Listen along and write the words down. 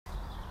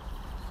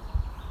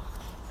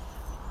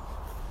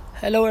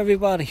Hello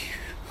everybody,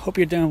 hope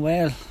you're doing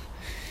well.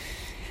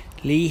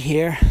 Lee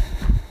here.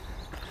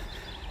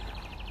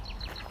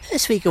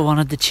 This week I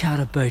wanted to chat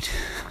about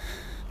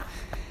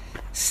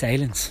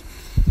silence.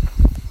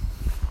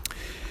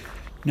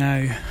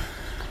 Now,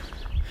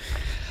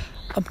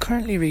 I'm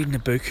currently reading a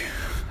book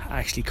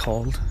actually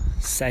called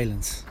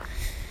Silence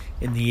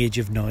in the Age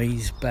of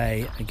Noise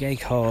by a guy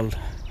called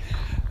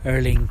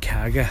Erling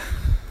Kagge,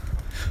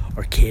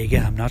 or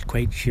Kagge, I'm not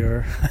quite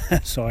sure.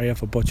 Sorry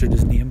if I butchered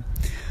his name,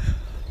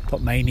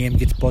 but my name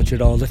gets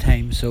butchered all the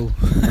time, so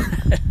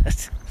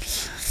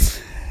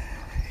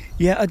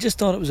yeah, I just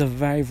thought it was a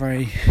very,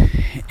 very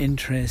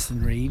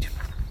interesting read,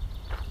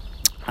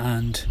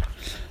 and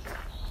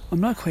I'm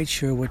not quite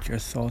sure what your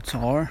thoughts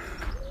are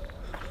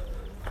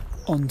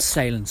on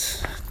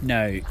silence.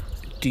 Now,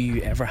 do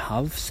you ever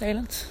have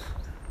silence?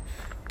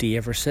 Do you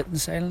ever sit in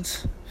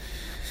silence?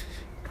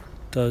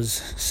 Does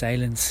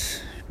silence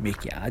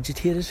make you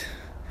agitated?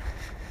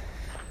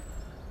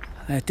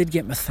 It did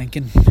get me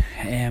thinking,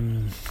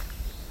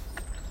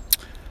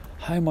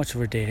 how much of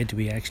our day do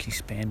we actually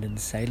spend in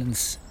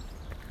silence?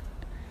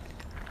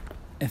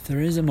 If there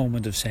is a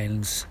moment of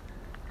silence,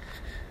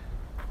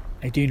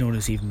 I do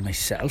notice even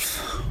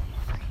myself,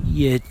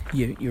 you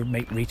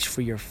might reach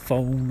for your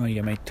phone, or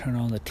you might turn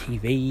on the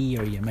TV,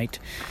 or you might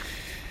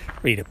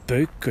read a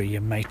book, or you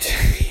might,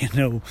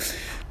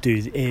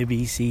 do the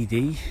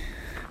ABCD,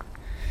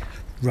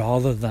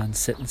 rather than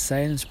sit in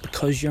silence,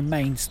 because your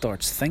mind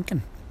starts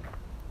thinking.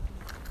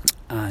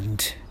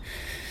 And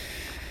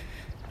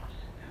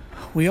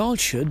we all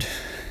should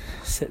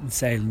sit in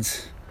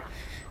silence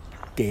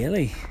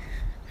daily,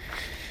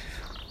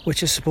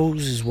 which I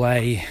suppose is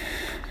why,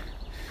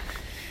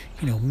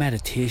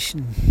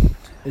 meditation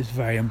is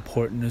very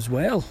important as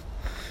well.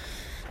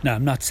 Now,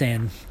 I'm not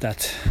saying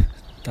that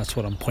that's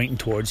what I'm pointing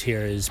towards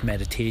here is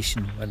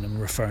meditation when I'm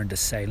referring to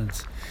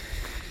silence.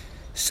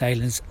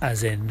 Silence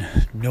as in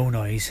no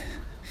noise,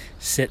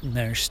 sitting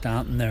there,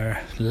 standing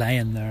there,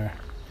 lying there,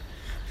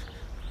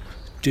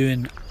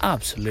 doing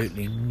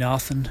absolutely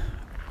nothing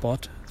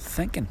but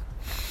thinking.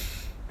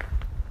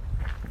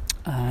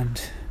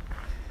 And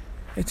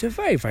it's a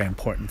very, very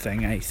important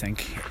thing, I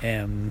think,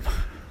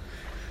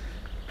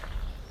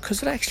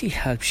 because it actually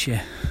helps you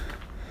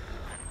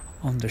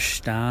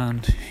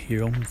understand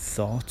your own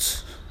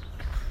thoughts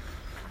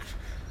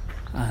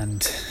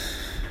and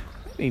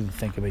even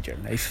think about your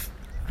life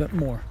a bit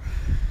more,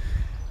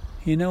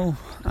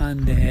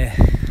 and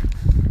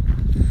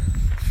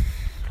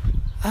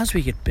as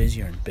we get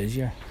busier and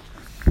busier,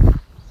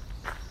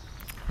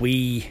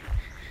 we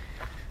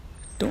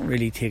don't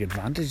really take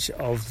advantage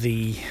of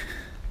the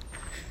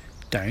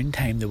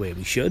downtime the way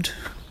we should.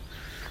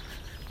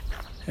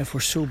 If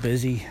we're so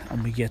busy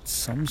and we get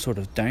some sort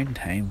of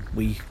downtime,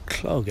 we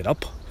clog it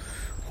up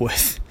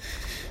with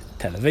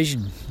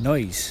television,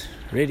 noise,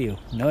 radio,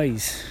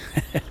 noise,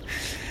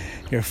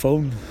 your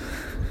phone.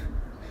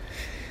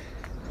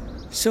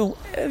 So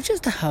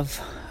just to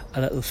have a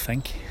little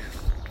think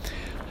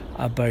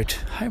about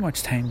how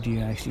much time do you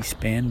actually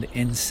spend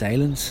in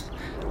silence,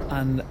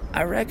 and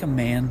I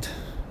recommend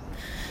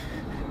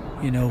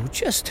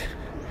just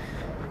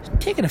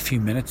taking a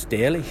few minutes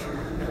daily,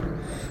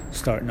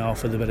 starting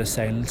off with a bit of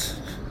silence.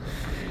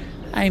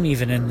 I'm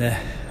even in the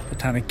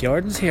Botanic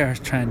Gardens here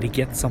trying to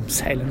get some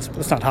silence, but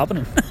it's not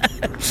happening.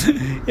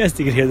 Yes,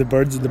 you can hear the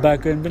birds in the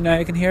background, but now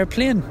I can hear a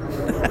plane.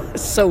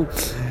 So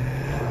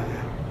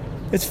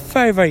it's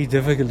very, very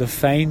difficult to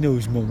find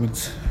those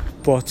moments,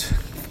 but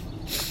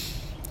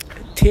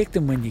take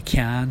them when you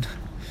can.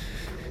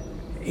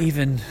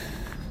 Even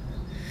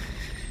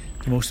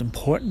the most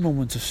important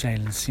moments of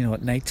silence,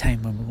 at night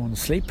time when we're going to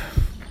sleep,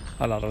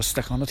 a lot of us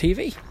stick on the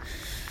TV.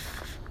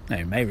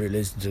 Now, my rule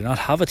is do not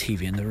have a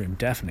TV in the room,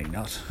 definitely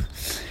not.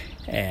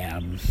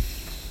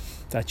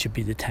 That should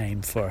be the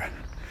time for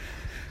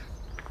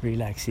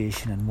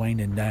relaxation and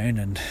winding down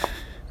and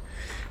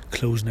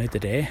closing out the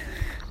day.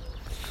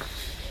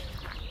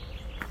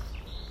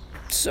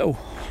 So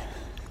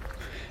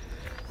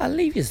I'll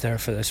leave you there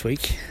for this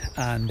week,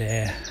 and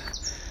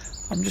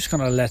I'm just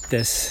going to let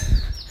this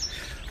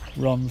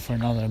run for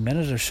another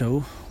minute or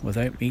so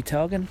without me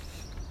talking,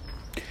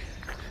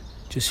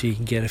 just so you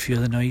can get a few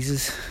of the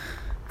noises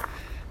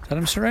that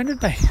I'm surrounded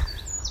by.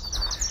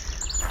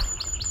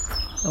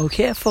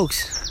 Okay,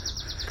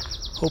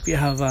 folks, hope you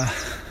have a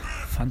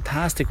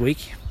fantastic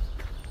week,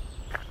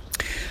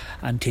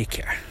 and take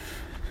care.